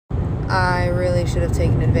I really should have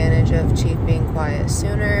taken advantage of Chief being quiet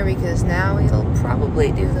sooner, because now he'll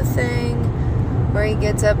probably do the thing where he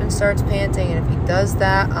gets up and starts panting, and if he does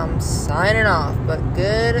that, I'm signing off. But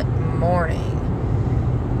good morning.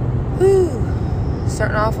 Whew.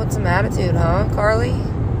 Starting off with some attitude, huh, Carly?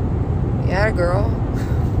 Yeah, girl.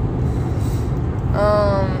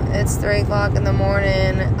 It's 3 o'clock in the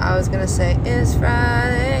morning. I was gonna say it's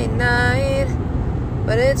Friday night,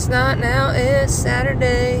 but it's not now, it's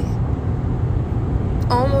Saturday.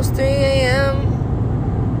 Almost 3 a.m.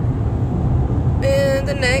 And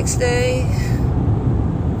the next day.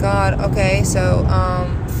 God, okay, so,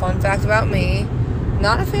 fun fact about me.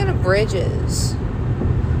 Not a fan of bridges.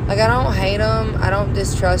 Like, I don't hate them. I don't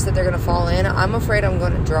distrust that they're gonna fall in. I'm afraid I'm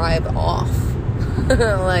gonna drive off.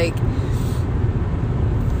 Like,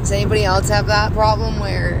 does anybody else have that problem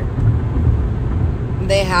where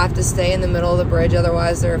they have to stay in the middle of the bridge,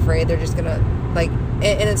 otherwise they're afraid they're just gonna, like,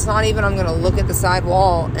 and it's not even I'm gonna look at the side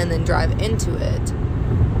wall and then drive into it,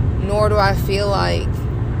 nor do I feel like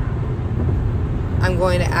I'm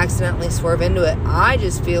going to accidentally swerve into it. I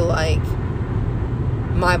just feel like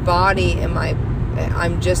my body and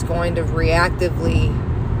I'm just going to reactively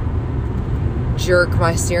jerk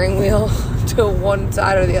my steering wheel to one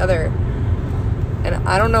side or the other. And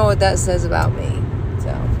I don't know what that says about me.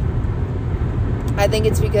 So I think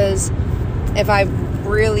it's because if I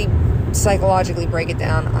really psychologically break it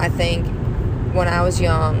down, I think when I was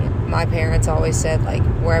young, my parents always said, like,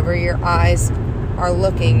 wherever your eyes are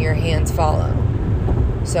looking, your hands follow.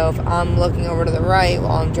 So if I'm looking over to the right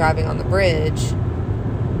while I'm driving on the bridge,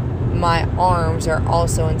 my arms are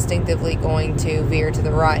also instinctively going to veer to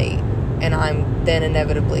the right, and I'm then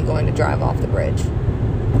inevitably going to drive off the bridge.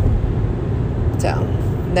 So,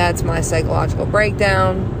 that's my psychological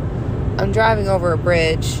breakdown. I'm driving over a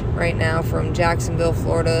bridge right now from Jacksonville,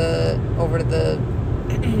 Florida, over to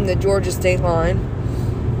the Georgia state line.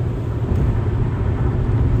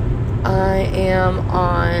 I am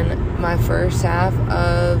on my first half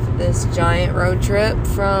of this giant road trip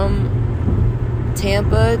from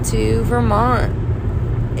Tampa to Vermont.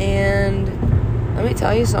 And let me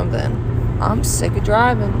tell you something. I'm sick of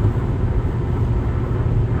driving.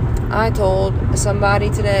 I told somebody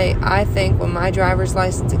today, I think when my driver's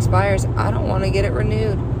license expires, I don't want to get it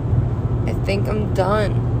renewed. I think I'm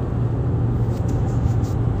done.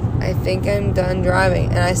 I think I'm done driving.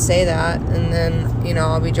 And I say that, and then,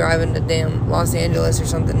 I'll be driving to damn Los Angeles or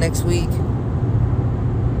something next week.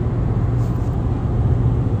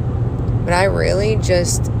 But I really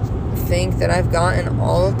just think that I've gotten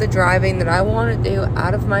all of the driving that I want to do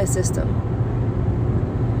out of my system.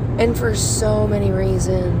 And for so many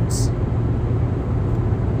reasons.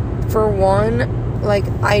 For one, like,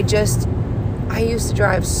 I used to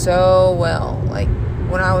drive so well. Like,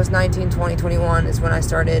 when I was 19, 20, 21 is when I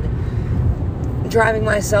started driving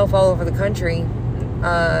myself all over the country.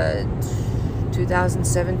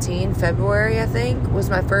 2017, February, I think, was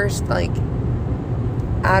my first, like,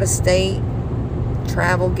 out-of-state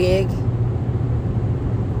travel gig.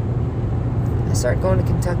 I started going to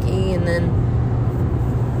Kentucky and then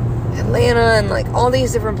Atlanta and, like, all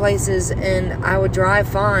these different places, and I would drive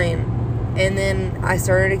fine. And then I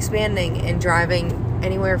started expanding and driving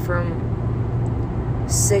anywhere from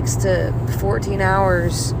 6 to 14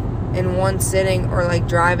 hours in one sitting, or like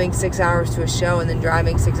driving 6 hours to a show and then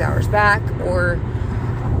driving 6 hours back, or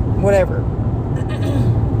whatever.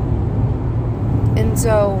 And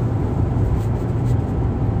so,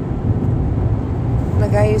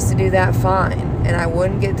 like, I used to do that fine, and I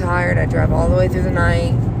wouldn't get tired. I'd drive all the way through the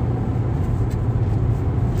night.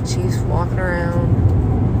 Chief's walking around,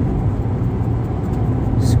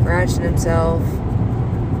 scratching himself.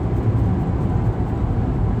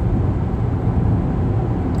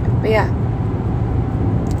 But yeah,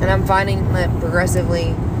 and I'm finding that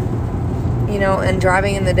progressively, and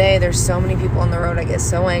driving in the day, there's so many people on the road, I get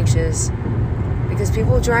so anxious because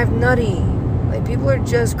people drive nutty. Like, people are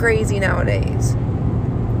just crazy nowadays.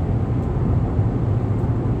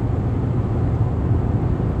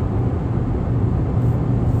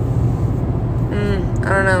 I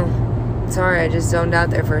don't know. Sorry, I just zoned out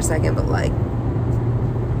there for a second, but, like,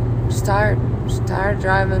 just tired. Just tired of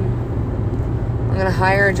driving. I'm gonna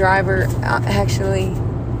hire a driver. Actually,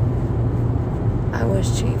 I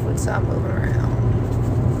wish Chief would stop moving around.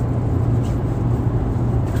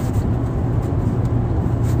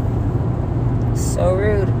 So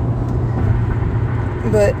rude.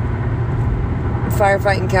 But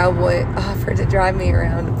firefighting cowboy offered to drive me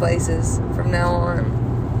around to places from now on,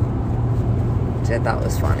 which I thought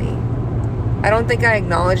was funny. I don't think I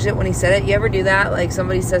acknowledged it when he said it. You ever do that? Like,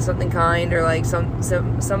 somebody says something kind, or like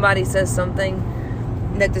somebody says something,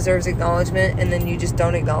 that deserves acknowledgement, and then you just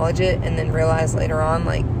don't acknowledge it, and then realize later on,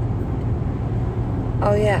 like,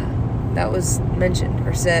 oh yeah, that was mentioned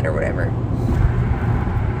or said or whatever.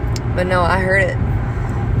 But no, I heard it,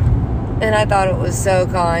 and I thought it was so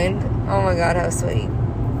kind. Oh my God, how sweet.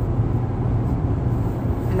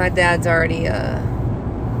 My dad's already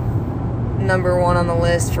number one on the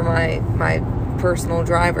list for my personal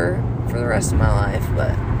driver for the rest of my life,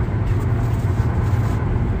 but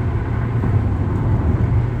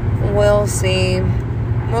we'll see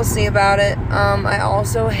about it. I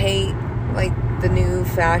also hate, like, the new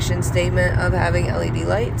fashion statement of having LED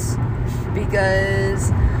lights,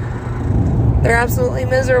 because they're absolutely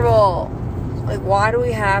miserable. Like, why do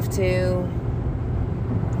we have to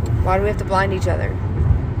blind each other?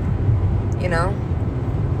 You know?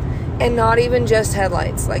 And not even just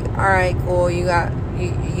headlights. Like, alright, cool, you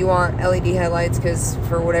want LED headlights because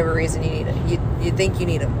for whatever reason you need it. You think you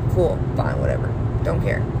need them. Cool, fine, whatever. Don't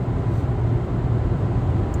care.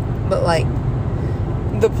 But, like,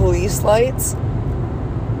 the police lights,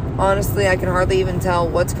 honestly, I can hardly even tell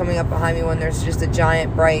what's coming up behind me when there's just a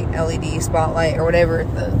giant bright LED spotlight or whatever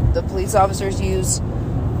the police officers use.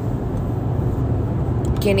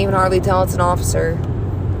 Can't even hardly tell it's an officer.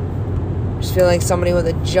 Just feel like somebody with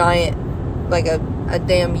a giant, like a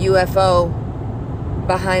damn UFO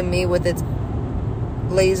behind me with its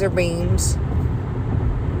laser beams,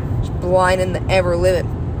 just blinding the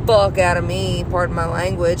ever-living fuck out of me, pardon my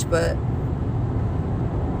language, but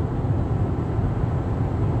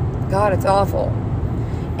God, it's awful.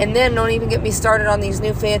 And then don't even get me started on these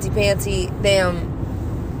new fancy damn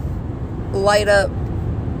light up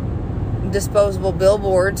disposable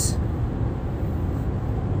billboards.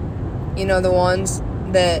 You know, the ones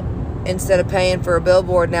that instead of paying for a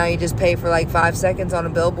billboard, now you just pay for like 5 seconds on a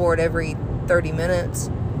billboard every 30 minutes.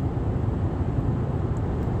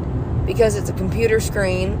 Because it's a computer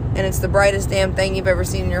screen and it's the brightest damn thing you've ever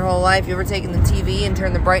seen in your whole life. You ever taken the TV and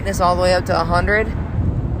turned the brightness all the way up to 100?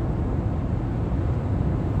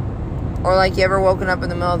 Or like you ever woken up in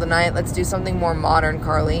the middle of the night? Let's do something more modern,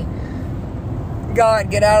 Carly.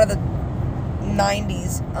 God, get out of the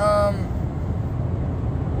 90s.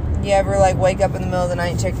 You ever like wake up in the middle of the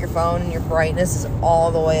night and check your phone and your brightness is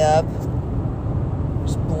all the way up?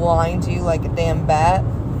 Just blind you like a damn bat.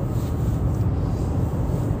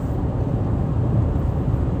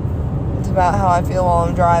 It's about how I feel while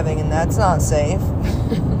I'm driving, and that's not safe.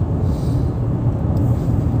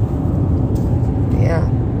 Yeah.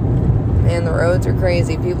 Man, the roads are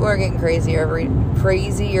crazy. People are getting crazier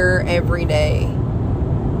every day.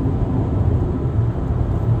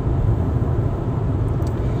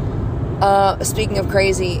 Speaking of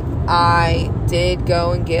crazy, I did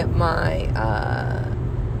go and get my,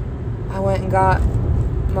 I went and got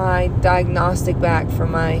my diagnostic back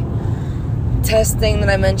from my testing that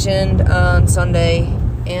I mentioned on Sunday.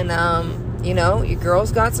 And, you know, your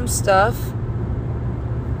girl's got some stuff.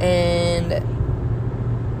 And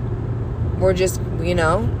we're just, you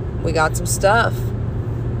know, we got some stuff.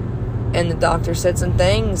 And the doctor said some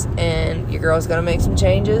things, and your girl's gonna make some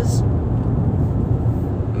changes.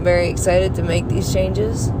 I'm very excited to make these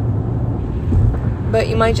changes. But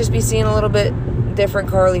you might just be seeing a little bit different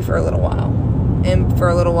Carly for a little while. And for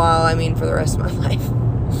a little while, I mean for the rest of my life.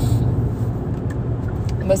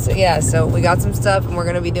 But so, yeah, so we got some stuff, and we're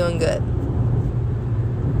gonna be doing good.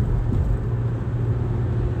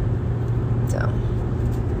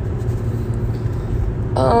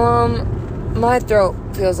 My throat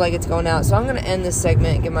feels like it's going out, so I'm going to end this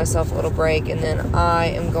segment and give myself a little break, and then I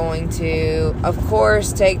am going to, of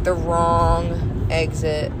course, take the wrong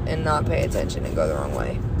exit and not pay attention and go the wrong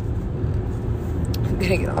way. I'm going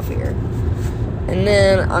to get off here. And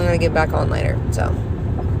then I'm going to get back on later, so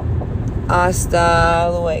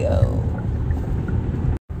hasta luego.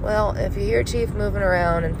 Well, if you hear Chief moving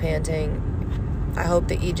around and panting, I hope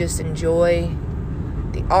that you just enjoy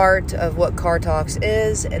the art of what Car Talks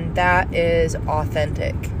is, and that is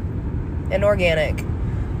authentic and organic,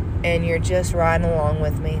 and you're just riding along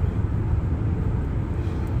with me.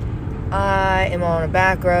 I am on a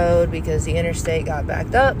back road because the interstate got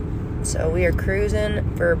backed up, so we are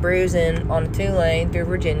cruising for a bruising on a 2-lane through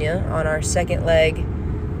Virginia on our second leg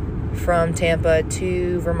from Tampa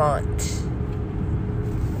to Vermont.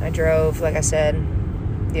 I drove, like I said,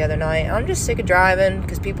 the other night. I'm just sick of driving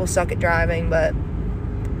because people suck at driving, but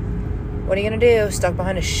what are you going to do? Stuck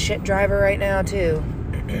behind a shit driver right now, too.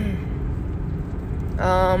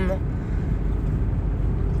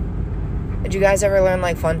 Did you guys ever learn,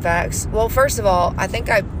 like, fun facts? Well, first of all, I think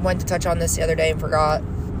I went to touch on this the other day and forgot.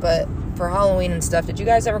 But for Halloween and stuff, did you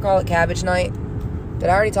guys ever call it Cabbage Night? Did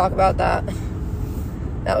I already talk about that?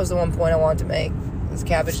 That was the one point I wanted to make. It's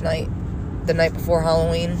cabbage night, the night before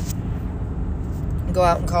Halloween. Go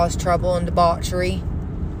out and cause trouble and debauchery.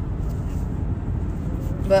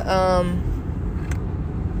 But,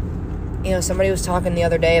 you know, somebody was talking the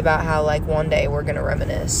other day about how, like, one day we're going to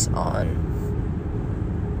reminisce on...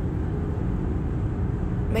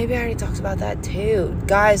 Maybe I already talked about that, too.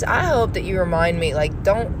 Guys, I hope that you remind me, like,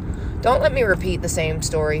 don't let me repeat the same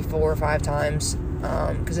story 4 or 5 times.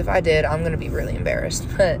 Because if I did, I'm going to be really embarrassed.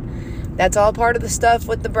 But that's all part of the stuff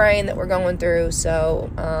with the brain that we're going through. So,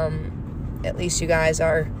 at least you guys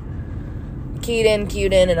are keyed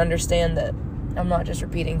in, and understand that I'm not just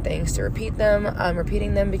repeating things to repeat them. I'm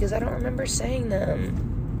repeating them because I don't remember saying them.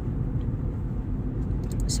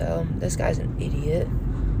 So, this guy's an idiot.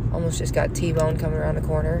 Almost just got T-boned coming around the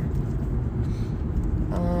corner.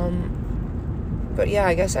 But yeah,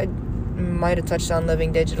 I guess I might have touched on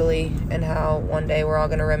living digitally and how one day we're all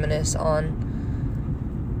going to reminisce on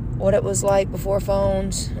what it was like before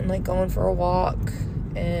phones and like going for a walk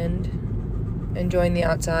and enjoying the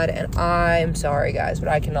outside. And I'm sorry, guys, but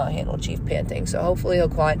I cannot handle Chief panting. So hopefully he'll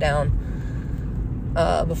quiet down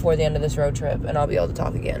before the end of this road trip and I'll be able to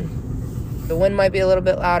talk again. The wind might be a little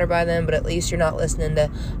bit louder by then, but at least you're not listening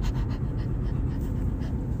to...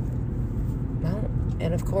 Well,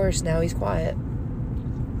 and of course, now he's quiet.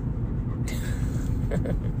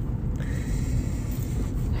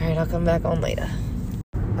 Alright, I'll come back on later.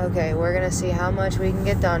 Okay, we're gonna see how much we can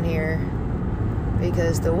get done here.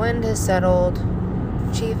 Because the wind has settled.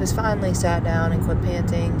 Chief has finally sat down and quit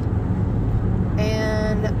panting.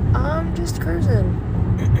 And I'm just cruising.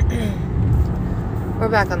 We're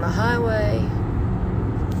back on the highway.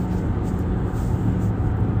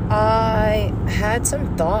 I had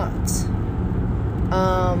some thoughts.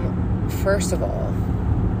 First of all,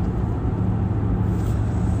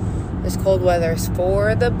 this cold weather's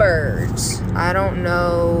for the birds. I don't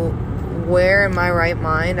know where in my right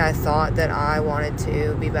mind I thought that I wanted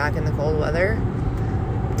to be back in the cold weather.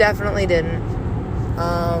 Definitely didn't.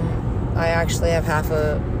 I actually have half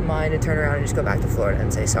a mind to turn around and just go back to Florida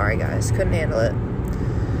and say, sorry guys, couldn't handle it.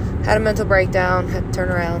 Had a mental breakdown, had to turn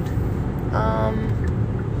around.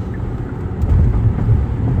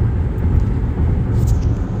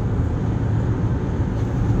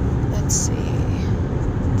 Let's see.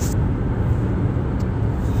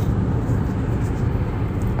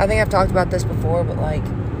 I think I've talked about this before, but like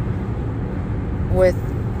with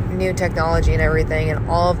new technology and everything and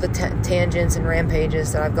all of the tangents and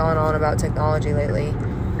rampages that I've gone on about technology lately,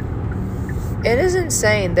 it is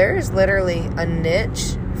insane. There is literally a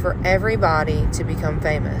niche for everybody to become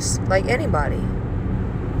famous. Like anybody.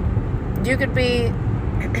 You could be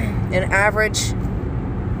an average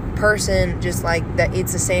person just like that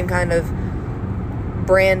eats the same kind of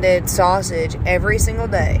branded sausage every single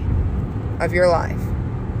day of your life.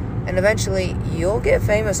 And eventually you'll get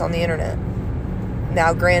famous on the internet.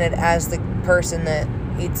 Now granted, as the person that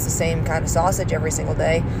eats the same kind of sausage every single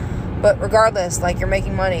day, but regardless, like you're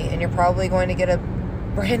making money and you're probably going to get a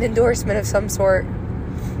brand endorsement of some sort.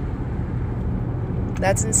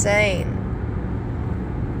 That's insane.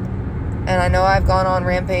 And I know I've gone on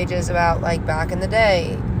rampages about like back in the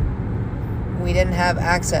day, we didn't have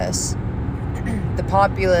access. The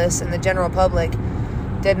populace and the general public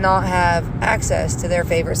did not have access to their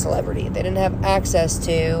favorite celebrity. They didn't have access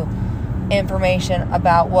to information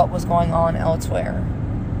about what was going on elsewhere.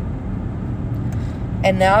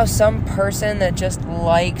 And now some person that just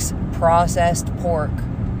likes processed pork,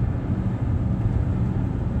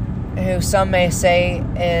 who some may say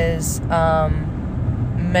is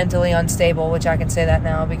mentally unstable, which I can say that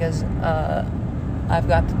now because I've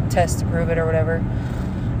got the test to prove it or whatever.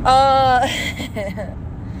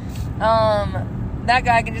 That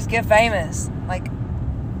guy can just get famous. Like,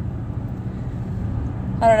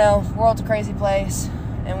 I don't know. World's a crazy place,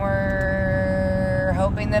 and we're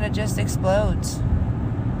hoping that it just explodes.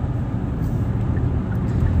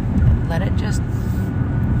 Let it just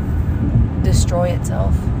destroy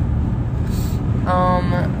itself.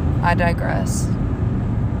 I digress.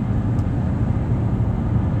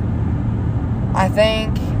 I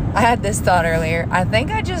think I had this thought earlier. I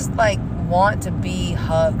think I just like want to be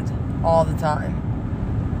hugged all the time.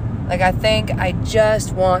 Like I think I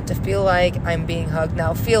just want to feel like I'm being hugged.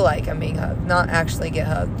 Now feel like I'm being hugged, not actually get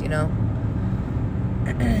hugged, you know.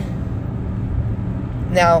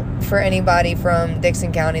 Now, for anybody from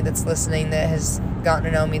Dixon County that's listening that has gotten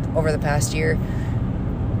to know me over the past year,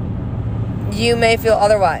 you may feel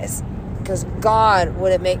otherwise. Because, God,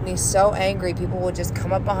 would it make me so angry. People would just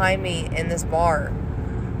come up behind me in this bar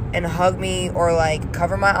and hug me or, like,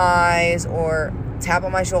 cover my eyes or tap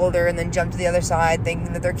on my shoulder and then jump to the other side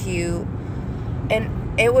thinking that they're cute. And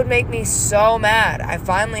it would make me so mad. I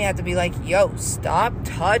finally had to be like, yo, stop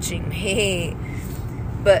touching me.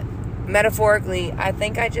 But metaphorically, I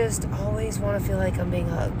think I just always want to feel like I'm being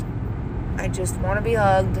hugged. I just want to be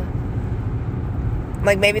hugged.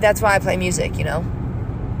 Like, maybe that's why I play music, you know?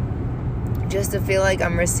 Just to feel like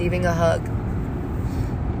I'm receiving a hug.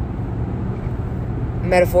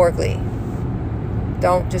 Metaphorically.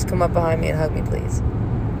 Don't just come up behind me and hug me, please.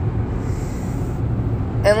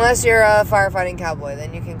 Unless you're a firefighting cowboy,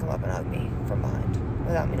 then you can come up and hug me from behind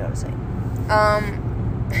without me noticing.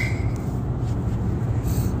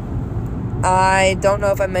 I don't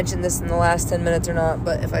know if I mentioned this in the last 10 minutes or not,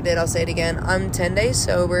 but if I did, I'll say it again. I'm 10 days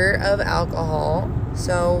sober of alcohol,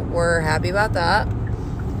 so we're happy about that.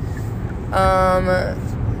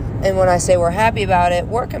 And when I say we're happy about it,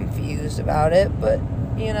 we're confused about it, but,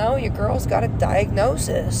 you know, your girl's got a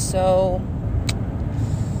diagnosis, so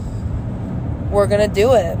we're gonna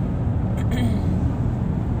do it.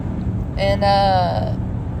 And,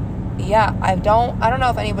 yeah, I don't know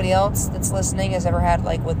if anybody else that's listening has ever had,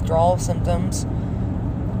 like, withdrawal symptoms.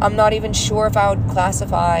 I'm not even sure if I would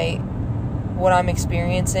classify what I'm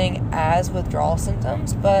experiencing as withdrawal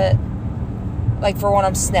symptoms, but, like, for one,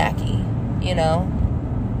 I'm snacky, you know?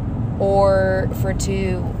 Or for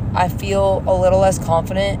two, I feel a little less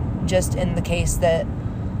confident just in the case that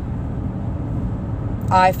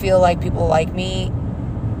I feel like people like me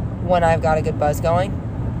when I've got a good buzz going,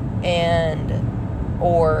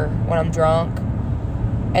 or when I'm drunk.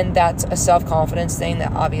 And that's a self-confidence thing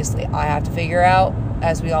that obviously I have to figure out,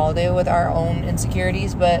 as we all do with our own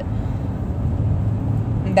insecurities. But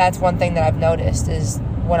that's one thing that I've noticed is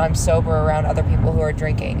when I'm sober around other people who are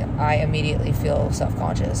drinking, I immediately feel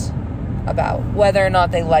self-conscious about whether or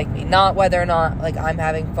not they like me, not whether or not, like, I'm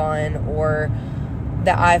having fun or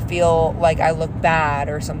that I feel like I look bad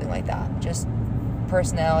or something like that. Just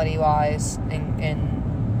personality-wise and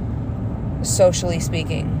socially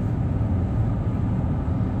speaking,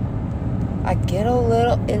 I get a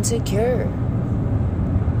little insecure.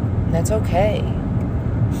 And that's okay.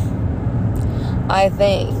 I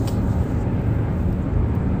think.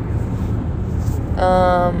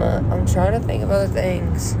 I'm trying to think of other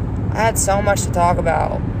things. I had so much to talk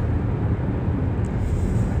about.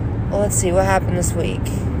 Well, let's see what happened this week.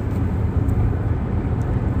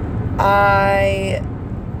 I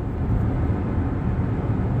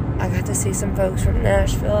got to see some folks from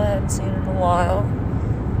Nashville I hadn't seen in a while.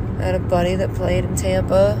 I had a buddy that played in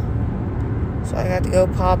Tampa, so I got to go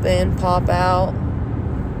pop in, pop out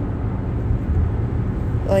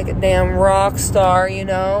like a damn rock star, you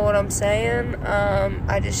know what I'm saying?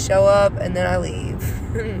 I just show up and then I leave.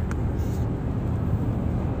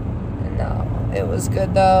 No, it was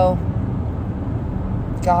good though.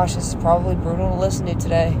 Gosh, this is probably brutal to listen to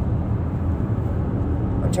today.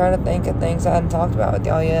 I'm trying to think of things I hadn't talked about with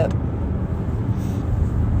y'all yet.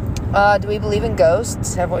 Do we believe in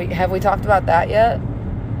ghosts? Have we talked about that yet?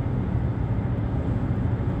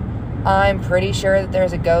 I'm pretty sure that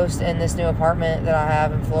there's a ghost in this new apartment that I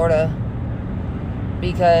have in Florida,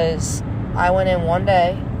 because I went in one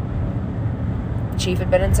day. Chief had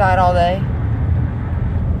been inside all day.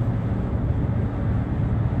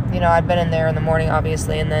 You know, I'd been in there in the morning,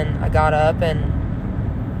 obviously, and then I got up and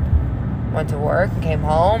went to work and came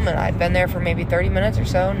home, and I'd been there for maybe 30 minutes or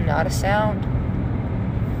so, not a sound.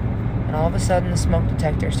 And all of a sudden, the smoke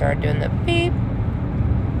detector started doing the beep.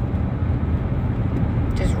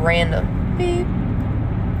 Just random beep.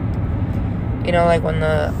 You know, like when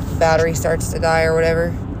the battery starts to die or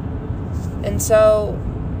whatever. And so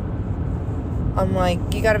I'm like,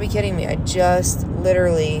 you gotta be kidding me. I just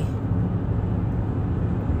literally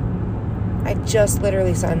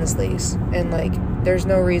signed this lease, and like, there's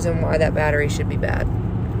no reason why that battery should be bad.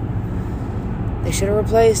 They should have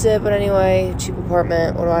replaced it, but anyway, cheap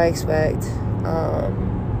apartment, what do I expect?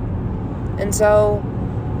 And so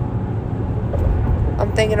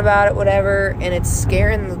I'm thinking about it, whatever, and it's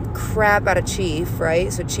scaring the crap out of Chief,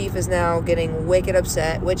 right? So Chief is now getting wicked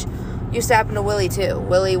upset, which used to happen to Willie too.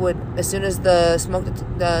 Willie would, as soon as the smoke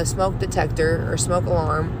detector or smoke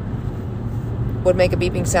alarm would make a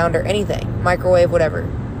beeping sound or anything, microwave, whatever.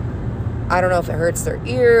 I don't know if it hurts their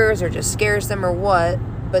ears or just scares them or what,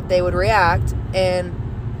 but they would react, and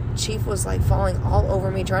Chief was like falling all over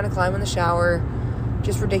me, trying to climb in the shower,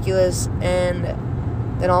 just ridiculous. And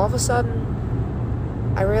then all of a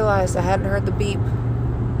sudden, I realized I hadn't heard the beep.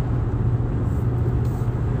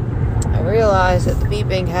 I realized that the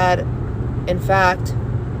beeping had, in fact,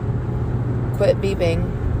 quit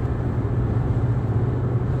beeping.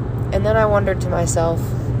 And then I wondered to myself,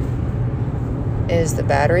 is the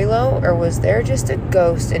battery low, or was there just a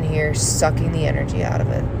ghost in here sucking the energy out of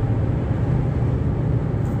it?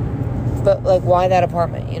 But, like, why that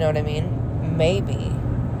apartment? You know what I mean? Maybe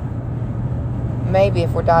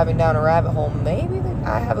if we're diving down a rabbit hole, maybe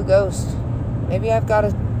I have a ghost. Maybe I've got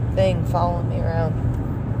a thing following me around.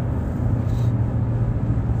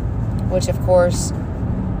 Which, of course,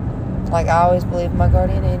 like, I always believe in my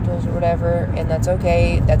guardian angels or whatever, and that's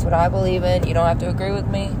okay. That's what I believe in. You don't have to agree with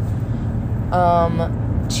me.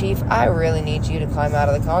 Chief, I really need you to climb out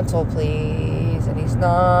of the console, please. And he's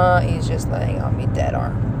not. He's just laying on me, dead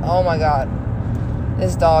arm. Oh, my God.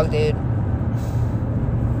 This dog, dude.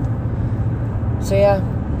 So, yeah.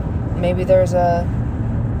 Maybe there's a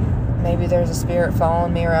spirit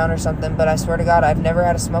following me around or something, but I swear to God, I've never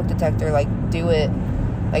had a smoke detector, like, do it,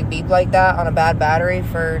 like, beep like that on a bad battery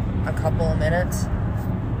for a couple of minutes.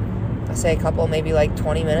 I say a couple, maybe like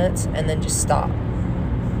 20 minutes, and then just stop.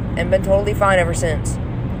 And been totally fine ever since.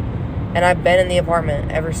 And I've been in the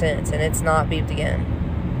apartment ever since, and it's not beeped again.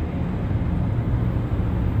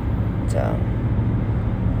 So,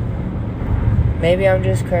 maybe I'm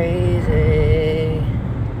just crazy.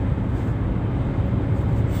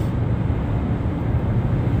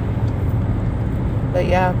 But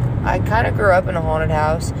yeah, I kind of grew up in a haunted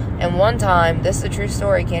house. And one time, this is a true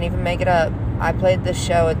story, can't even make it up, I played this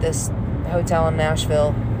show at this hotel in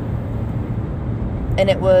Nashville. And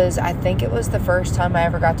I think it was the first time I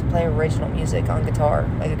ever got to play original music on guitar.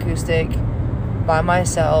 Like acoustic, by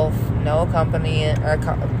myself, no accompaniment.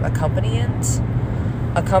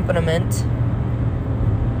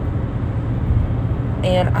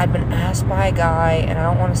 And I'd been asked by a guy, and I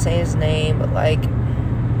don't want to say his name, but like,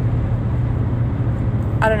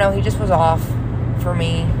 I don't know, he just was off for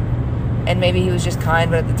me. And maybe he was just kind,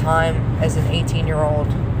 but at the time, as an 18-year-old,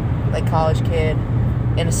 like, college kid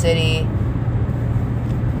in a city,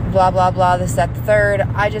 blah, blah, blah, this, that, the third,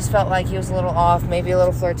 I just felt like he was a little off, maybe a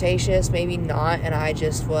little flirtatious, maybe not, and I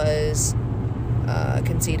just was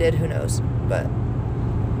conceited, who knows, but...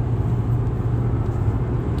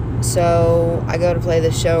 So, I go to play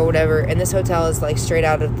this show or whatever, and this hotel is, like, straight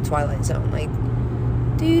out of the Twilight Zone, like,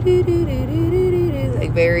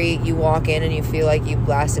 like, very, you walk in and you feel like you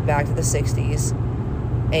blasted back to the 60s,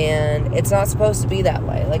 and it's not supposed to be that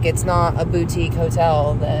way. Like, it's not a boutique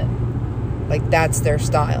hotel that, like, that's their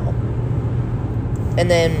style.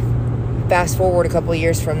 And then fast forward a couple of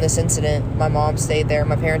years from this incident, my mom stayed there,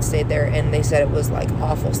 my parents stayed there, and they said it was, like,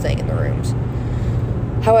 awful staying in the rooms.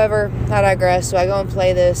 However, I digress. So I go and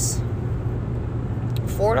play this.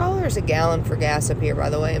 $4 a gallon for gas up here,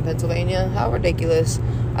 by the way, in Pennsylvania. How ridiculous.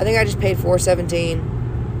 I think I just paid $4.17.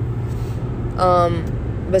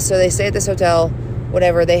 But so they stay at this hotel,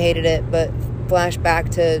 whatever, they hated it, but flash back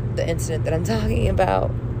to the incident that I'm talking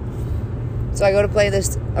about. So I go to play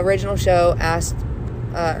this original show, asked,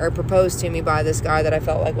 or proposed to me by this guy that I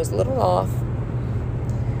felt like was a little off.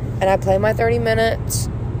 And I play my 30 minutes.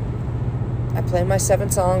 I play my 7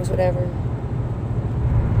 songs, whatever.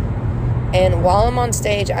 And while I'm on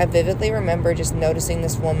stage, I vividly remember just noticing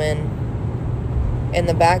this woman in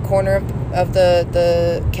the back corner of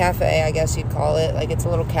the cafe, I guess you'd call it. Like, it's a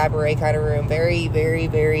little cabaret kind of room. Very, very,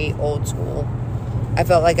 very old school. I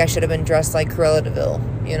felt like I should have been dressed like Cruella de Vil,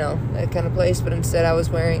 you know, that kind of place. But instead I was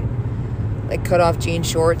wearing, like, cut-off jean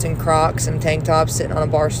shorts and Crocs and tank tops, sitting on a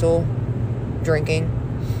bar stool, drinking.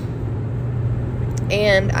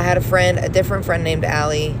 And I had a different friend named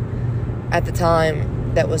Allie at the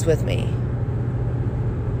time that was with me.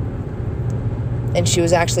 And she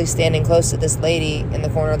was actually standing close to this lady in the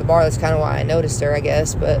corner of the bar. That's kind of why I noticed her, I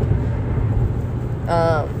guess. But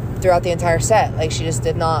throughout the entire set, like, she just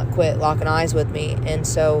did not quit locking eyes with me. And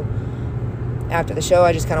so after the show,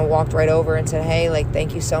 I just kind of walked right over and said, hey, like,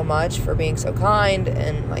 thank you so much for being so kind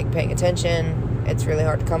and, like, paying attention. It's really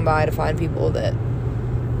hard to come by to find people that...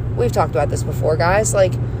 We've talked about this before, guys.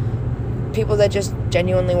 Like, people that just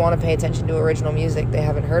genuinely want to pay attention to original music they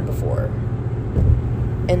haven't heard before.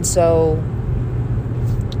 And so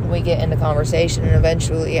we get into conversation, and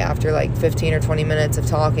eventually, after like 15 or 20 minutes of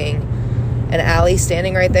talking, and Allie's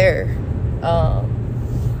standing right there,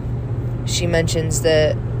 she mentions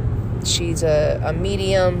that she's a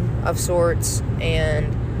medium of sorts,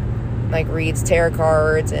 and, like, reads tarot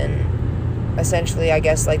cards, and essentially, I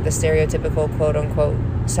guess, like, the stereotypical quote-unquote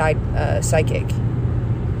psychic.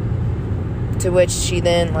 To which she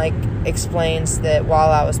then, like, explains that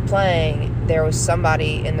while I was playing, there was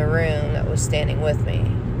somebody in the room that was standing with me.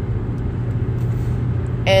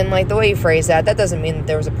 And, like, the way you phrase that doesn't mean that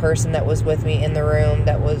there was a person that was with me in the room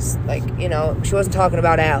that was, like, you know, she wasn't talking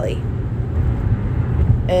about Allie.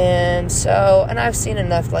 And so, and I've seen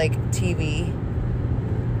enough, like, TV.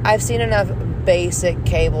 I've seen enough basic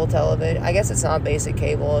cable television. I guess it's not basic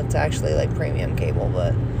cable. It's actually, like, premium cable.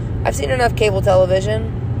 But I've seen enough cable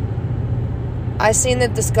television I seen the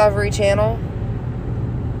Discovery Channel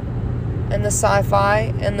and the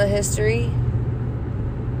sci-fi and the history.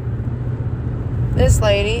 This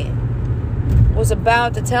lady was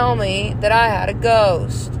about to tell me that I had a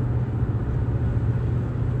ghost.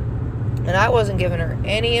 And I wasn't giving her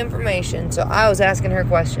any information, so I was asking her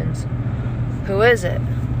questions. Who is it?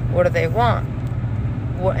 What do they want?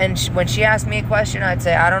 And when she asked me a question, I'd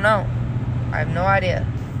say, I don't know. I have no idea.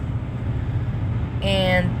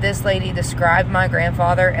 And this lady described my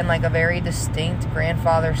grandfather in like a very distinct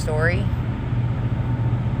grandfather story.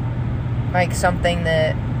 Like something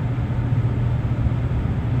that,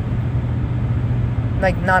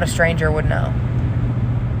 like, not a stranger would know.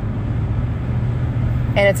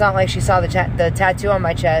 And it's not like she saw the tattoo on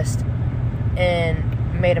my chest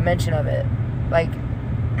and made a mention of it. Like,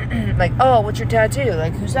 oh, what's your tattoo?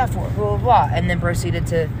 Like, who's that for? Blah, blah, blah. And then proceeded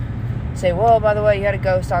to say, well, by the way, you had a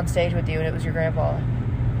ghost on stage with you and it was your grandpa.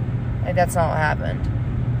 Like, that's not what happened.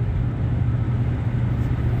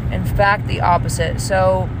 In fact, the opposite.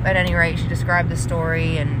 So, at any rate, she described the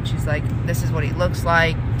story and she's like, this is what he looks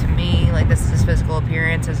like to me. Like, this is his physical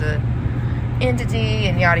appearance as a entity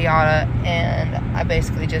and yada yada. And I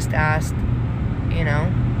basically just asked, you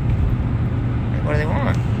know, like, what do they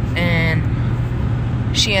want?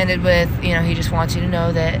 And she ended with, you know, he just wants you to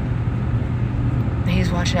know that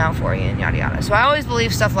he's watching out for you and yada yada. So I always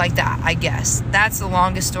believe stuff like that, I guess. That's the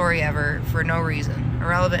longest story ever for no reason.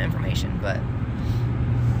 Irrelevant information, but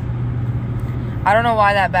I don't know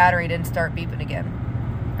why that battery didn't start beeping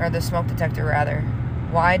again. Or the smoke detector, rather.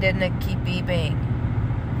 Why didn't it keep beeping?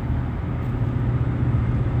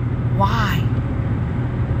 Why?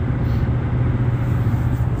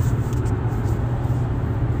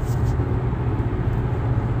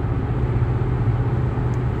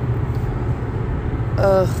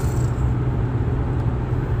 Ugh.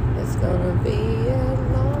 It's gonna be a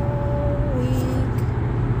long week.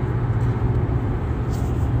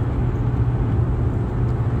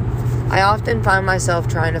 I often find myself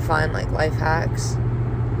trying to find, like, life hacks.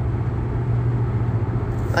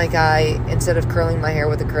 Like, instead of curling my hair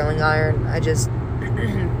with a curling iron, I just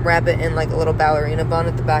wrap it in, like, a little ballerina bun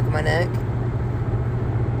at the back of my neck.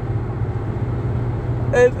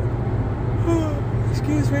 And,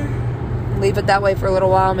 excuse me. Leave it that way for a little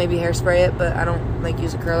while, maybe hairspray it, but I don't, like,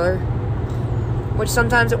 use a curler. Which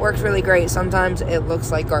sometimes it works really great, sometimes it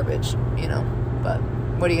looks like garbage, you know. But,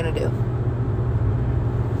 what are you gonna do?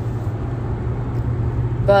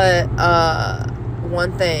 But,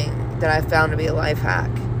 one thing that I found to be a life hack,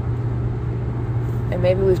 and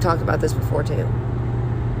maybe we've talked about this before too,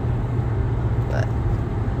 but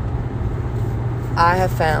I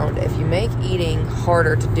have found if you make eating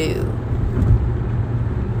harder to do,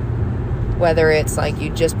 whether it's like you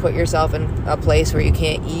just put yourself in a place where you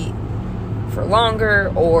can't eat for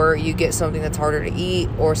longer, or you get something that's harder to eat,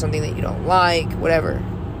 or something that you don't like, whatever,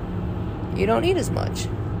 you don't eat as much.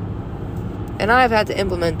 And I've had to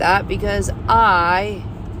implement that because I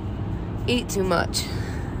eat too much.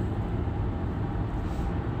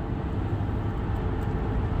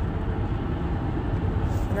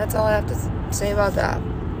 And that's all I have to say about that.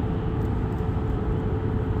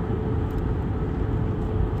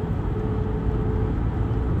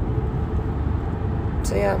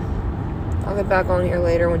 So yeah, I'll get back on here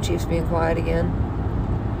later when Chief's being quiet again.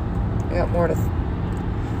 I got more to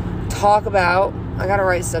talk about. I gotta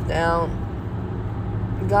write stuff down.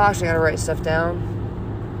 Gosh, I gotta write stuff down.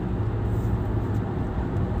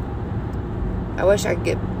 I wish I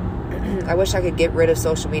could get rid of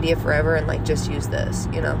social media forever and, like, just use this,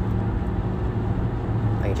 you know?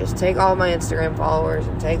 Like, just take all my Instagram followers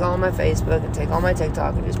and take all my Facebook and take all my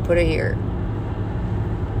TikTok and just put it here.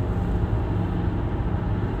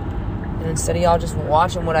 And instead of y'all just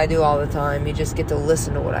watching what I do all the time, you just get to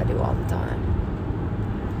listen to what I do all the time.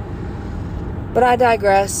 But I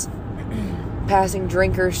digress. Passing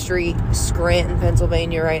Drinker Street, Scranton,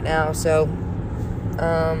 Pennsylvania right now, so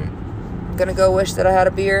gonna go wish that I had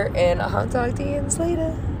a beer, and I'll talk to you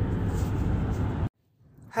later.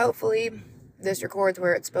 Hopefully this records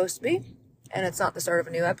where it's supposed to be, and it's not the start of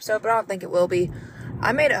a new episode, but I don't think it will be.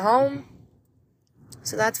 I made it home,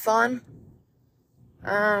 so that's fun.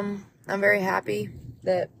 I'm very happy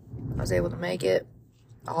that I was able to make it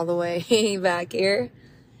all the way back here.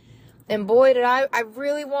 And boy, did I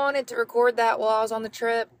really wanted to record that while I was on the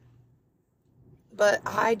trip. But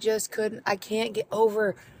I just couldn't. I can't get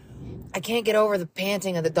over the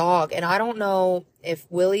panting of the dog. And I don't know if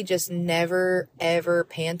Willie just never, ever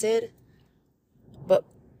panted. But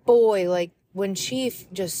boy, like, when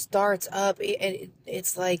Chief just starts up,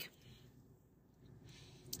 it's like,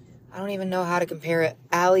 I don't even know how to compare it.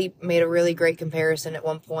 Allie made a really great comparison at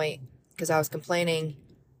one point. because I was complaining,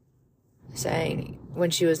 saying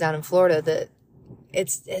when she was down in Florida that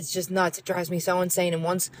it's just nuts. It drives me so insane. And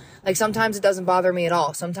once, like, sometimes it doesn't bother me at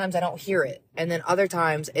all. Sometimes I don't hear it. And then other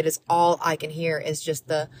times it is all I can hear is just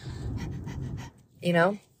the, you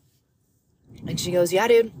know? And she goes, yeah,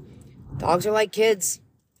 dude, dogs are like kids,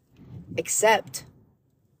 except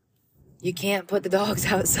you can't put the dogs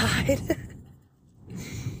outside.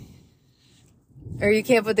 Or you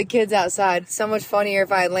can't put the kids outside. So much funnier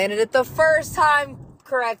if I had landed it the first time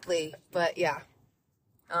correctly. But yeah.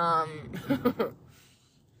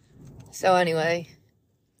 So anyway,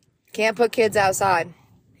 can't put kids outside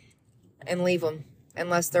and leave them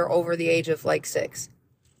unless they're over the age of like 6.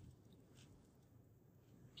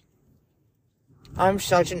 I'm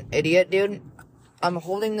such an idiot, dude. I'm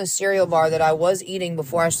holding the cereal bar that I was eating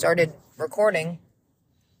before I started recording,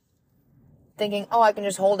 thinking, oh, I can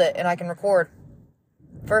just hold it and I can record.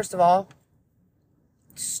 First of all,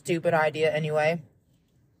 stupid idea anyway.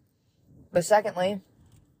 But secondly,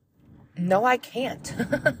 no, I can't.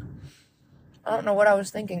 I don't know what I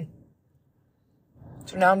was thinking.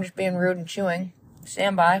 So now I'm just being rude and chewing.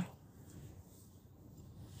 Stand by.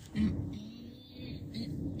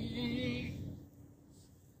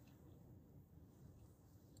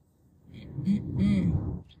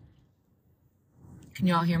 Can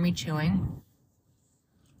y'all hear me chewing?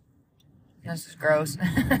 This is gross.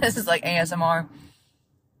 This is like ASMR.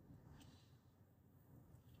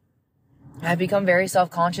 I've become very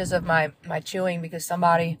self-conscious of my chewing because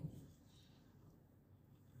somebody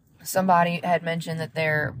had mentioned that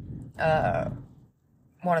their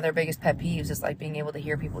one of their biggest pet peeves is like being able to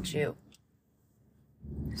hear people chew.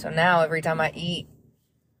 So now every time I eat,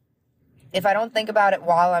 if I don't think about it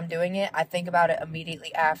while I'm doing it, I think about it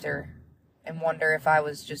immediately after and wonder if I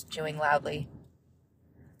was just chewing loudly.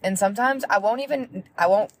 And sometimes I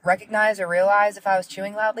won't recognize or realize if I was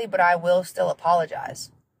chewing loudly, but I will still apologize.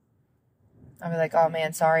 I'll be like, oh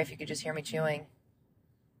man, sorry if you could just hear me chewing.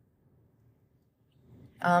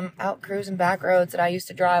 Out cruising back roads that I used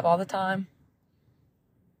to drive all the time.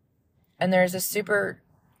 And there's this super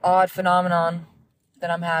odd phenomenon that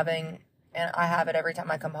I'm having, and I have it every time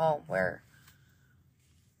I come home, where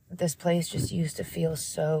this place just used to feel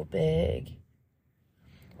so big.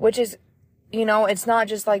 Which is, you know, it's not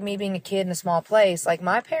just like me being a kid in a small place. Like,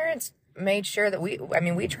 my parents made sure that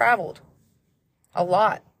we traveled a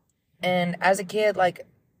lot. And as a kid, like,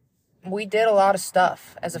 we did a lot of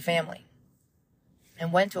stuff as a family.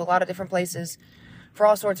 And went to a lot of different places for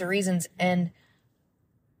all sorts of reasons. And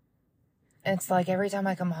it's like every time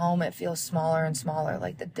I come home, it feels smaller and smaller.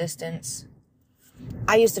 Like the distance.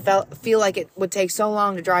 I used to feel like it would take so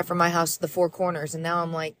long to drive from my house to the Four Corners. And now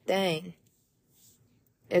I'm like, dang.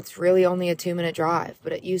 It's really only a 2-minute drive.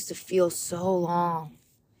 But it used to feel so long.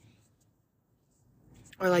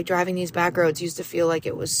 Or like driving these back roads used to feel like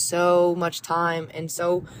it was so much time and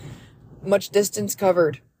so much distance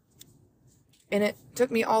covered. And it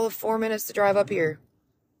took me all of 4 minutes to drive up here.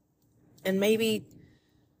 And maybe,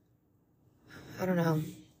 I don't know.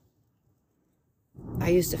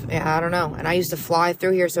 I don't know. And I used to fly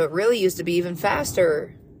through here, so it really used to be even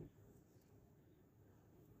faster.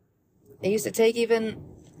 It used to take even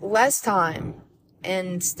less time.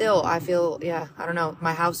 And still, I feel, I don't know.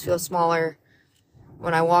 My house feels smaller.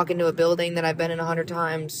 When I walk into a building that I've been in 100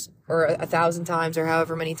 times, or 1,000 times, or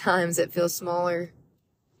however many times, it feels smaller.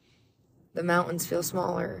 The mountains feel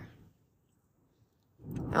smaller.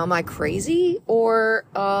 Now, am I crazy? Or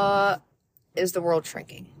is the world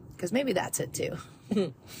shrinking? Because maybe that's it too.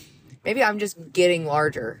 Maybe I'm just getting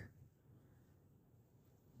larger.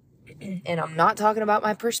 And I'm not talking about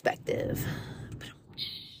my perspective.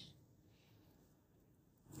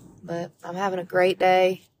 But I'm having a great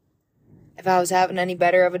day. If I was having any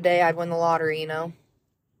better of a day, I'd win the lottery, you know?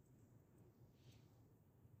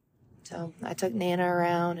 So I took Nana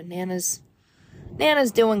around, and Nana's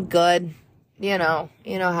doing good. You know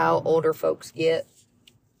how older folks get.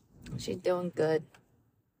 She's doing good.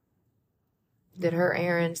 Did her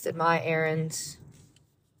errands, did my errands.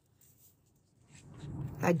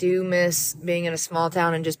 I do miss being in a small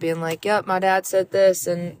town and just being like, yep, my dad said this,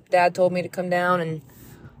 and Dad told me to come down, and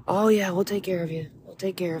oh yeah, we'll take care of you. We'll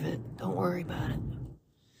take care of it. Don't worry about it.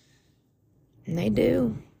 And they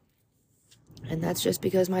do. And that's just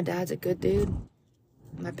because my dad's a good dude.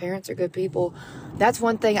 My parents are good people. That's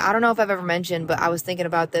one thing, I don't know if I've ever mentioned, but I was thinking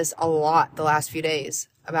about this a lot the last few days.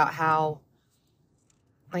 About how,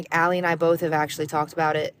 like, Allie and I both have actually talked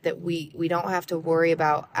about it, that we don't have to worry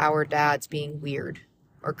about our dads being weird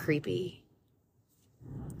or creepy.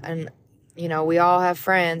 And, you know, we all have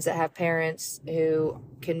friends that have parents who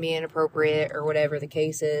can be inappropriate or whatever the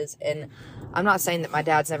case is. And I'm not saying that my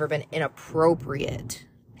dad's never been inappropriate,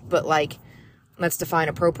 but like, let's define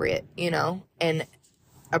appropriate, you know? And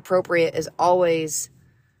appropriate is always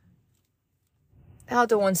held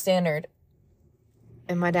to one standard.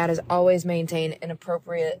 And my dad has always maintained an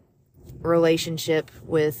appropriate relationship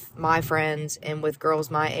with my friends and with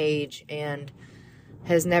girls my age, and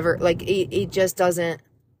has never, like, he just doesn't,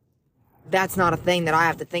 that's not a thing that I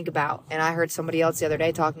have to think about. And I heard somebody else the other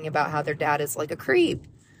day talking about how their dad is like a creep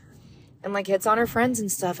and like hits on her friends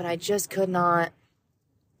and stuff, and I just could not.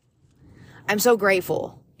 I'm so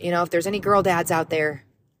grateful, you know, if there's any girl dads out there,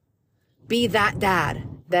 be that dad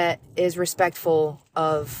that is respectful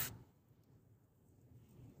of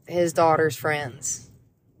his daughter's friends,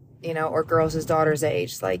 you know, or girls his daughter's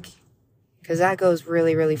age, like, because that goes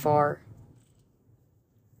really, really far.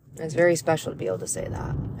 It's very special to be able to say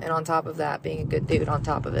that. And on top of that, being a good dude on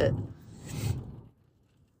top of it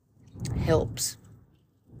helps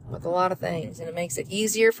with a lot of things, and it makes it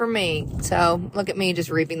easier for me. So look at me just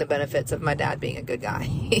reaping the benefits of my dad being a good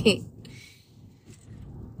guy.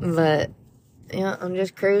 But yeah, I'm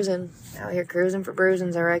just cruising out here, cruising for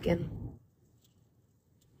bruisings, I reckon.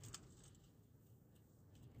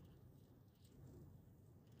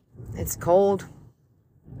 It's cold.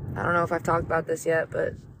 I don't know if I've talked about this yet,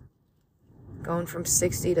 but going from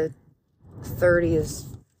 60 to 30 is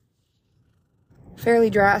fairly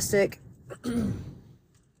drastic.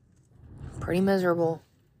 Pretty miserable.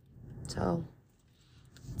 So,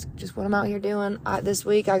 it's just what I'm out here doing. This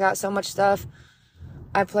week, I got so much stuff.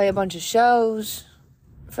 I play a bunch of shows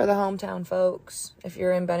for the hometown folks. If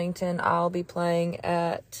you're in Bennington, I'll be playing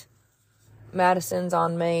at Madison's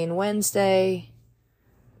on Main Wednesday,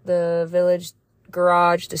 the Village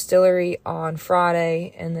Garage Distillery on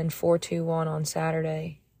Friday, and then 421 on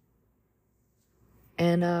Saturday.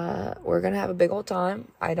 And we're going to have a big old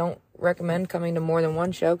time. I don't recommend coming to more than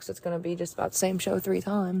one show because it's going to be just about the same show 3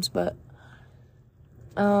 times, but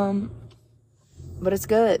it's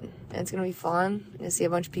good. It's going to be fun. I'm going to see a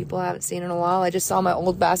bunch of people I haven't seen in a while. I just saw my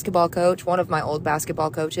old basketball coach, one of my old basketball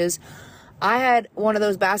coaches. I had one of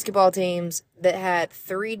those basketball teams that had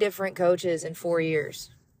 3 different coaches in 4 years.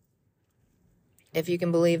 If you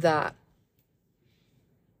can believe that.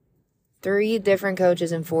 3 different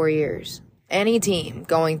coaches in 4 years. Any team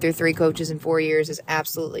going through 3 coaches in 4 years is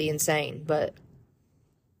absolutely insane. But,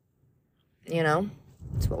 you know,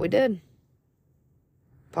 that's what we did.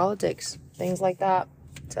 Politics. Things like that.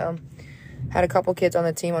 So, had a couple kids on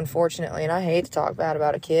the team, unfortunately. And I hate to talk bad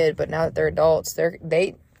about a kid, but now that they're adults,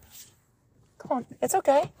 they... Come on. It's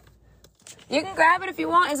okay. You can grab it if you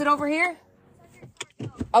want. Is it over here?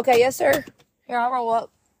 Okay, yes, sir. Here, I'll roll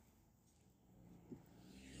up.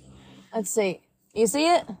 Let's see. You see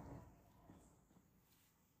it?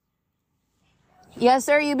 Yes,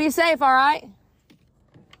 sir. You be safe, all right?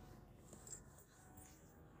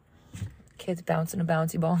 Kid's bouncing a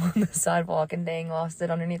bouncy ball on the sidewalk and dang, lost it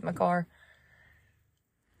underneath my car.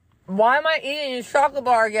 Why am I eating a chocolate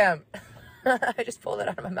bar again? I just pulled it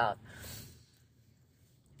out of my mouth.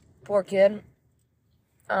 Poor kid.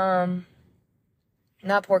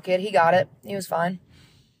 Not poor kid. He got it. He was fine.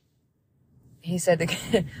 He said to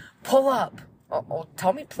kid, pull up. Oh,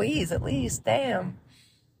 tell me please, at least. Damn.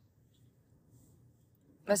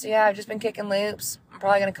 But so yeah, I've just been kicking loops. I'm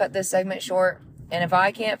probably going to cut this segment short. And if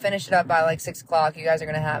I can't finish it up by like 6 o'clock, you guys are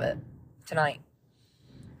going to have it tonight.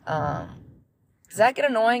 Does that get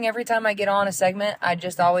annoying every time I get on a segment? I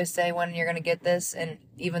just always say when you're going to get this. And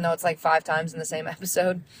even though it's like 5 times in the same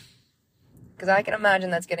episode. Because I can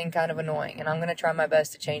imagine that's getting kind of annoying. And I'm going to try my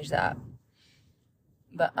best to change that.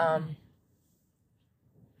 But,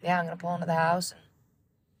 yeah, I'm going to pull into the house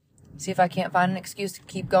and see if I can't find an excuse to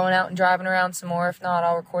keep going out and driving around some more. If not,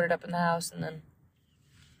 I'll record it up in the house and then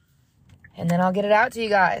I'll get it out to you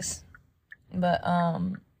guys. But,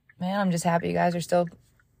 man, I'm just happy you guys are still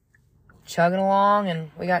chugging along,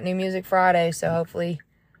 and we got new music Friday, so hopefully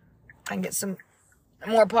I can get some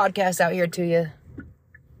more podcasts out here to you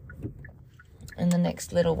in the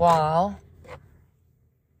next little while.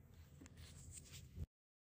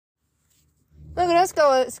 Look at us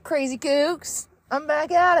go, it's crazy kooks. I'm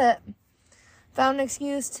back at it. Found an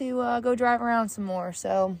excuse to go drive around some more,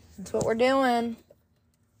 so that's what we're doing.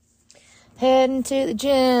 Heading to the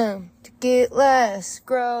gym to get less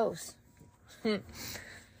gross.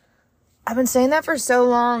 I've been saying that for so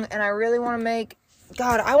long, and I really want to make...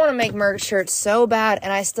 God, I want to make merch shirts so bad,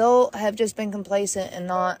 and I still have just been complacent and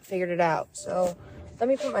not figured it out. So, let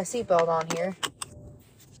me put my seatbelt on here.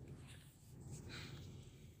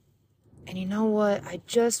 And you know what? I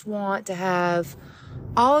just want to have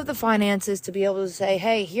all of the finances to be able to say,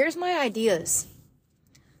 hey, here's my ideas.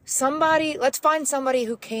 let's find somebody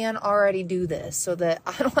who can already do this so that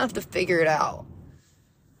I don't have to figure it out.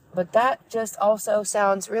 But that just also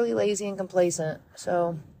sounds really lazy and complacent.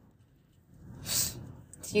 So,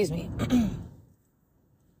 excuse me.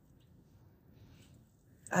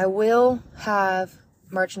 I will have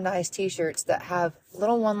merchandise t-shirts that have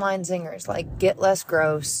little one-line zingers like "Get Less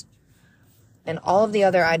Gross" and all of the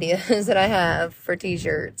other ideas that I have for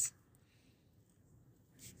t-shirts.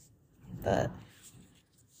 But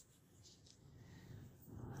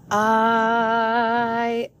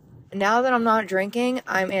now that I'm not drinking,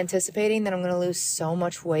 I'm anticipating that I'm going to lose so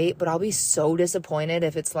much weight, but I'll be so disappointed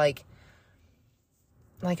if it's like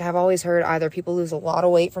I've always heard either people lose a lot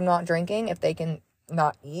of weight from not drinking if they can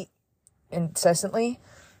not eat incessantly,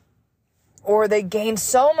 or they gain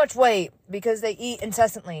so much weight because they eat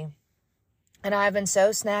incessantly. And I've been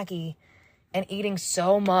so snacky and eating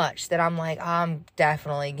so much that I'm like, I'm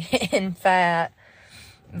definitely getting fat.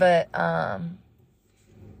 But,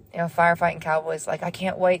 firefighting cowboys, like, I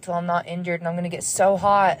can't wait till I'm not injured and I'm going to get so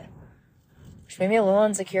hot. Which made me a little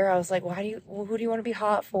insecure. I was like, who do you want to be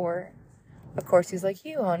hot for? Of course, he's like,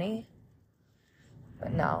 you, honey.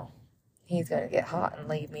 But no, he's going to get hot and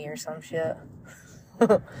leave me or some shit.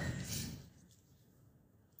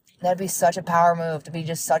 That'd be such a power move, to be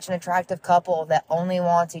just such an attractive couple that only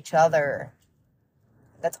wants each other.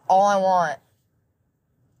 That's all I want.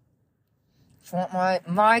 Just want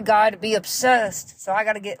my guy to be obsessed, so I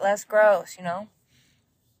gotta get less gross,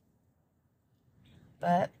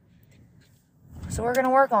 But, so we're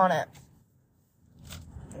gonna work on it.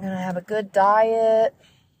 I'm gonna have a good diet.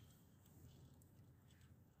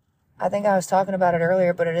 I think I was talking about it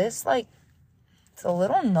earlier, but it's a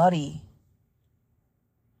little nutty.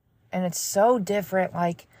 And it's so different.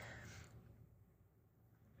 Like,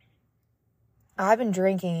 I've been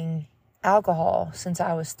drinking alcohol since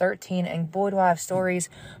I was 13, and boy, do I have stories.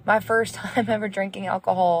 My first time ever drinking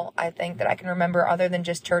alcohol, I think, that I can remember, other than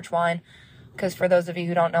just church wine, because for those of you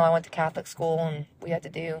who don't know, I went to Catholic school, and we had to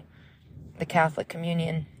do the Catholic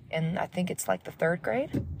communion, and I think it's like the 3rd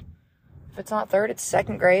grade. If it's not 3rd, it's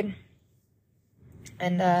 2nd grade.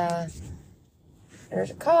 And, there's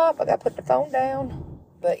a cop. I gotta put the phone down.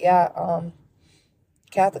 But yeah,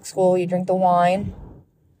 Catholic school, you drink the wine.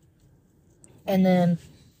 And then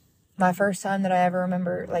my first time that I ever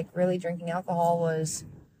remember, really drinking alcohol was,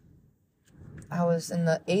 I was in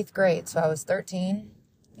the 8th grade, so I was 13,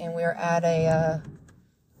 and we were at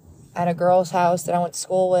a girl's house that I went to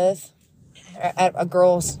school with, at a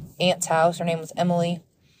girl's aunt's house. Her name was Emily.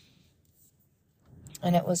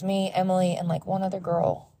 And it was me, Emily, and one other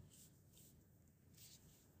girl.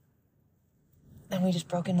 And we just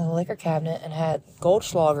broke into the liquor cabinet and had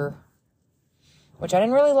Goldschlager, which I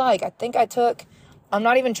didn't really like. I think I'm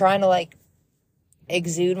not even trying to,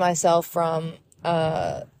 exude myself from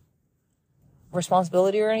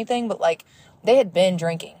responsibility or anything, but, they had been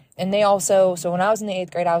drinking. And they also, so when I was in the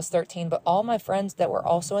 8th grade, I was 13, but all my friends that were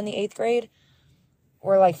also in the 8th grade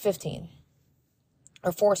were, 15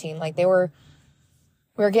 or 14. We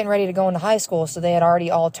were getting ready to go into high school, so they had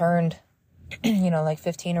already all turned,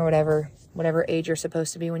 15 or whatever age you're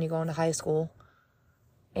supposed to be when you go into high school.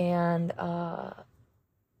 And,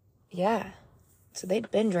 yeah. So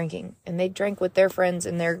they'd been drinking, and they drank with their friends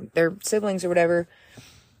and their siblings or whatever.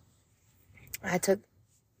 I took,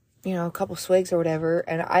 a couple swigs or whatever,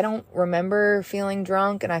 and I don't remember feeling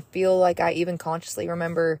drunk, and I feel like I even consciously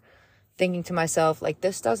remember thinking to myself,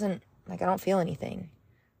 this doesn't, I don't feel anything.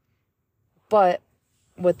 But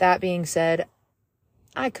with that being said,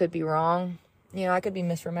 I could be wrong. I could be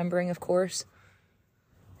misremembering, of course.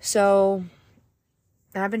 So,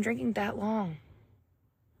 I've been drinking that long.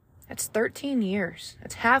 That's 13 years.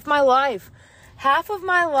 That's half my life. Half of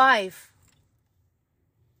my life,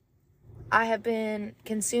 I have been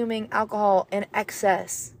consuming alcohol in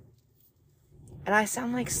excess. And I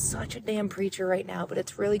sound like such a damn preacher right now, but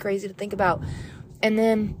it's really crazy to think about. And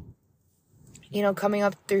then, coming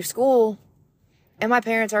up through school, and my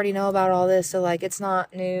parents already know about all this, so, it's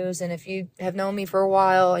not news. And if you have known me for a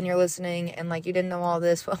while and you're listening and, you didn't know all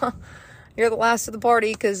this, well, you're the last of the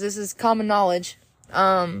party, because this is common knowledge.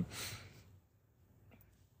 And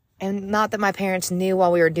not that my parents knew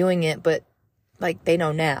while we were doing it, but, they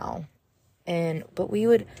know now. But we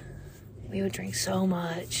would drink so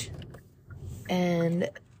much. And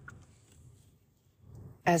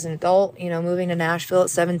as an adult, moving to Nashville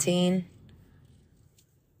at 17...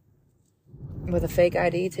 with a fake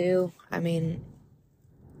ID too. I mean,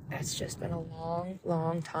 it's just been a long,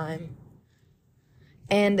 long time.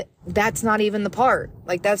 And that's not even the part.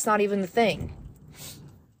 That's not even the thing.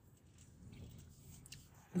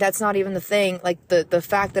 that's not even the thing. Like, the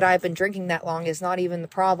fact that I've been drinking that long is not even the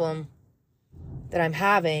problem that I'm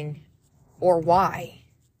having or why.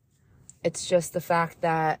 It's just the fact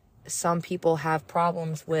that some people have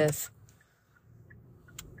problems with,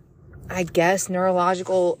 I guess,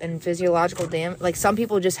 neurological and physiological damage. Like, some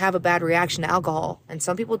people just have a bad reaction to alcohol, and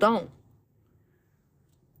some people don't.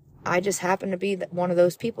 I just happen to be one of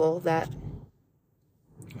those people that,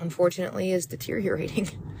 unfortunately, is deteriorating.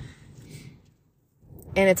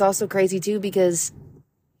 And it's also crazy, too, because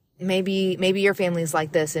maybe your family's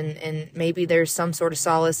like this, and maybe there's some sort of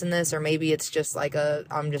solace in this, or maybe it's just like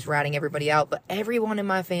I'm just ratting everybody out. But everyone in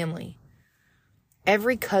my family,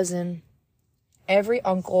 every cousin, every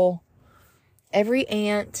uncle, every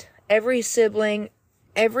aunt, every sibling,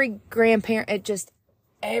 every grandparent,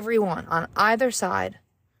 everyone on either side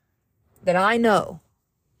that I know,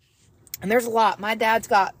 and there's a lot. My dad's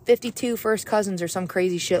got 52 first cousins or some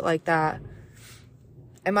crazy shit like that.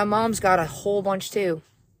 And my mom's got a whole bunch too.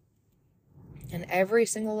 And every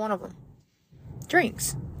single one of them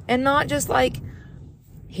drinks. And not just like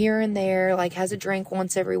here and there, like has a drink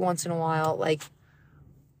once in a while. Like,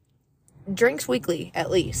 drinks weekly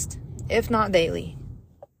at least, if not daily.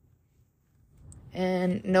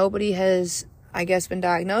 And nobody has, I guess, been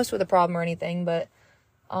diagnosed with a problem or anything, but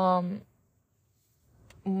I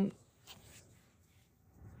don't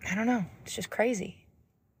know. It's just crazy.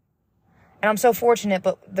 And I'm so fortunate,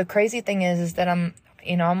 but the crazy thing is that I'm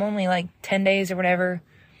only like 10 days or whatever.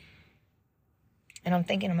 And I'm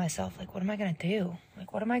thinking to myself, like, what am I going to do?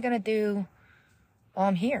 Like, what am I going to do while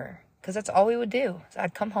I'm here? Because that's all we would do. So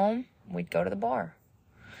I'd come home, we'd go to the bar.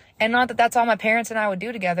 And not that that's all my parents and I would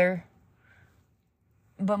do together,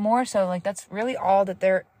 but more so, like, that's really all that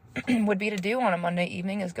there would be to do on a Monday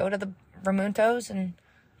evening, is go to the Ramuntos and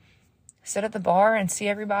sit at the bar and see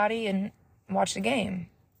everybody and watch the game.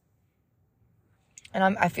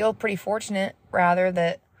 And I feel pretty fortunate, rather,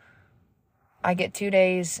 that I get 2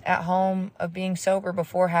 days at home of being sober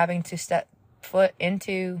before having to step foot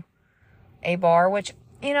into a bar, which,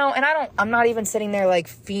 and I'm not even sitting there like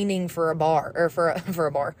fiending for a bar, or for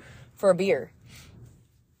a beer.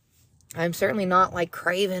 I'm certainly not like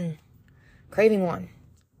craving one.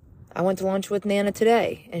 I went to lunch with Nana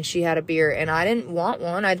today, and she had a beer, and I didn't want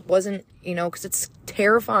one. I wasn't, because it's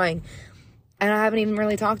terrifying. And I haven't even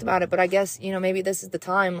really talked about it, but I guess, maybe this is the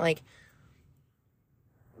time. Like,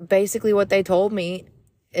 basically what they told me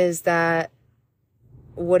is that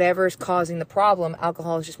whatever's causing the problem,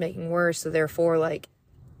 alcohol is just making worse. So therefore, like,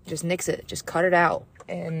 just nix it, just cut it out.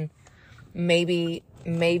 And maybe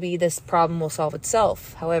this problem will solve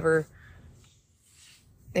itself. However,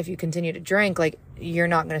 if you continue to drink, like, you're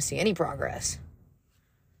not going to see any progress.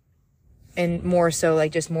 And more so,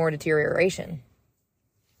 like, just more deterioration.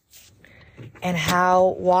 And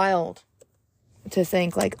how wild to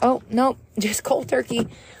think, like, oh, nope, just cold turkey.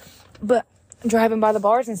 But driving by the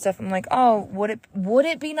bars and stuff, I'm like, oh, would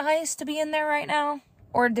it be nice to be in there right now?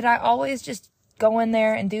 Or did I always just go in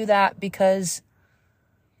there and do that because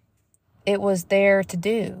it was there to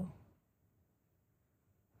do?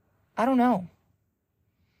 I don't know.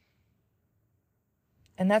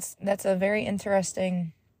 And that's a very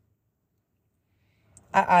interesting.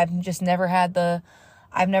 I've just never had the.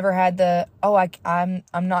 I'm not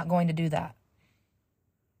going to do that.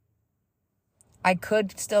 I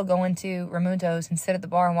could still go into Ramuntos and sit at the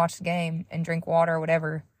bar and watch the game and drink water or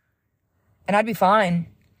whatever, and I'd be fine.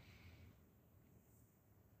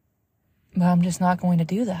 But I'm just not going to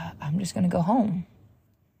do that. I'm just going to go home.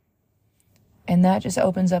 And that just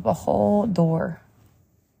opens up a whole door.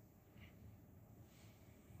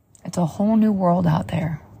 It's a whole new world out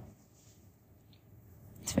there.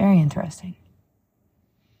 It's very interesting.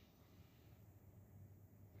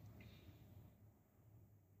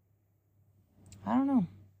 I don't know.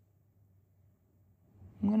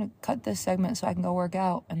 I'm going to cut this segment so I can go work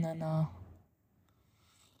out. And then,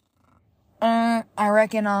 I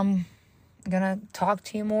reckon I'm going to talk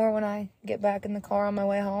to you more when I get back in the car on my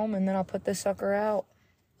way home. And then I'll put this sucker out.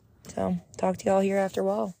 So, talk to y'all here after a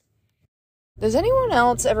while. Does anyone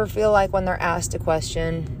else ever feel like when they're asked a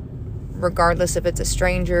question, regardless if it's a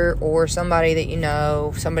stranger or somebody that you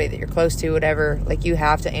know, somebody that you're close to, whatever, like you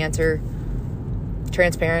have to answer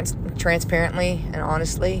transparently and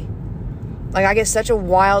honestly? Like, I get such a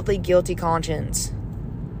wildly guilty conscience.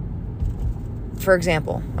 For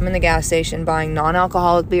example, I'm in the gas station buying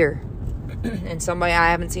non-alcoholic beer, and somebody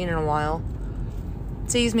I haven't seen in a while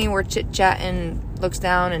sees me, we're chit-chatting, looks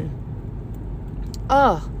down, and,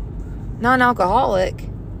 oh, non-alcoholic?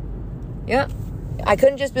 Yep. I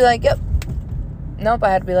couldn't just be like, yep. Nope,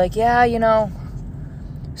 I had to be like, yeah,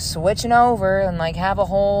 switching over and like have a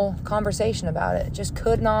whole conversation about it. Just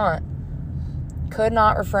could not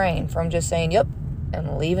refrain from just saying yep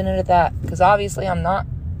and leaving it at that, because obviously I'm not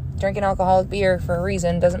drinking alcoholic beer for a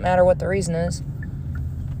reason. Doesn't matter what the reason is.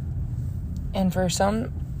 And for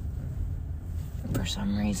some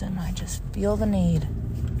reason I just feel the need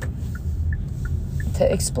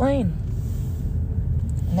to explain.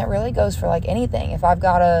 And that really goes for like anything. If I've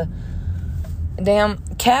got a damn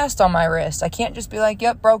cast on my wrist, I can't just be like,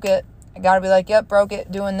 yep, broke it. I gotta be like, yep, broke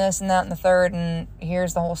it, doing this and that and the third, and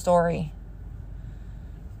here's the whole story.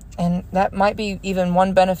 And that might be even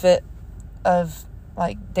one benefit of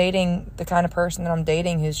like dating the kind of person that I'm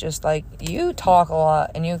dating, who's just like, you talk a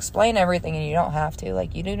lot and you explain everything, and you don't have to.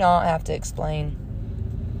 Like, you do not have to explain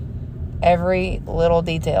every little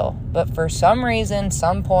detail. But for some reason,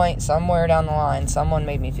 some point, somewhere down the line, someone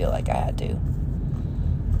made me feel like I had to.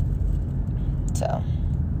 So,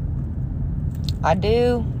 I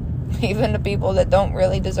do, even to people that don't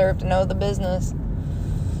really deserve to know the business.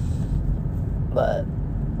 But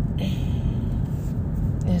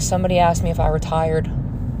somebody asked me if I retired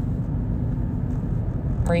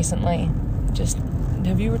recently. Just,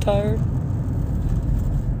 have you retired?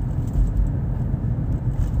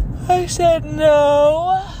 I said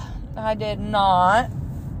no, I did not.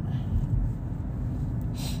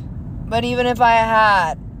 But even if I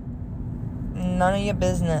had, none of your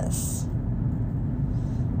business.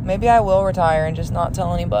 Maybe I will retire and just not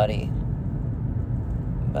tell anybody.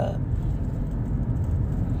 But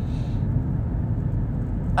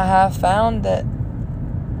I have found that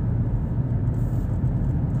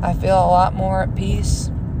I feel a lot more at peace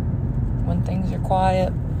when things are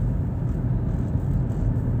quiet.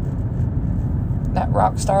 That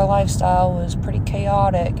rock star lifestyle was pretty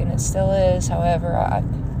chaotic, and it still is. However, I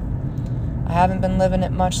haven't been living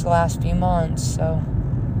it much the last few months, so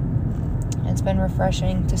it's been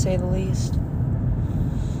refreshing, to say the least.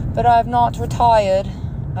 But I've not retired.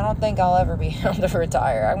 I don't think I'll ever be able to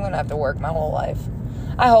retire. I'm going to have to work my whole life.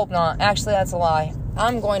 I hope not. Actually, that's a lie.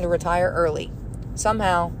 I'm going to retire early.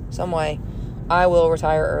 Somehow, some way, I will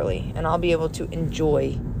retire early, and I'll be able to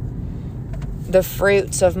enjoy the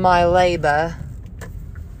fruits of my labor.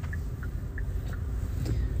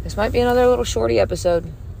 This might be another little shorty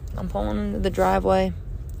episode. I'm pulling into the driveway.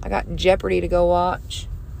 I got Jeopardy to go watch.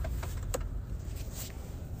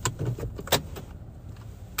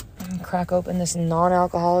 And crack open this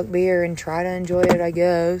non-alcoholic beer and try to enjoy it, I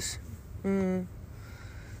guess. No,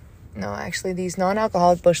 actually, these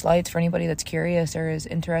non-alcoholic Busch Lights, for anybody that's curious or is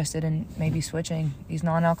interested in maybe switching, these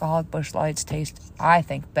non-alcoholic Busch Lights taste, I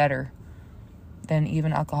think, better than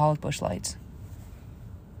even alcoholic Busch Lights.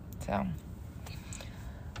 So,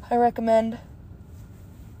 I recommend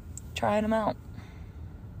trying them out.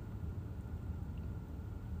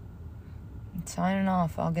 Signing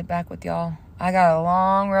off. I'll get back with y'all. I got a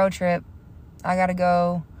long road trip. I got to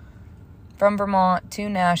go from Vermont to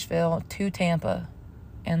Nashville to Tampa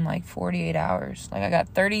in like 48 hours. Like, I got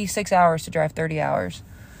 36 hours to drive 30 hours.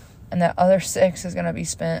 And that other 6 is going to be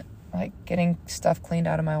spent like getting stuff cleaned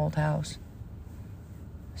out of my old house.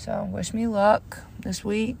 So, wish me luck this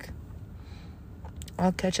week.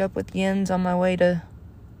 I'll catch up with Yins on my way to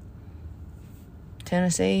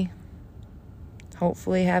Tennessee.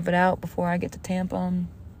 Hopefully have it out before I get to Tampa on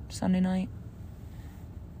Sunday night.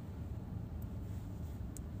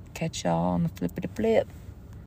 Catch y'all on the flippity flip.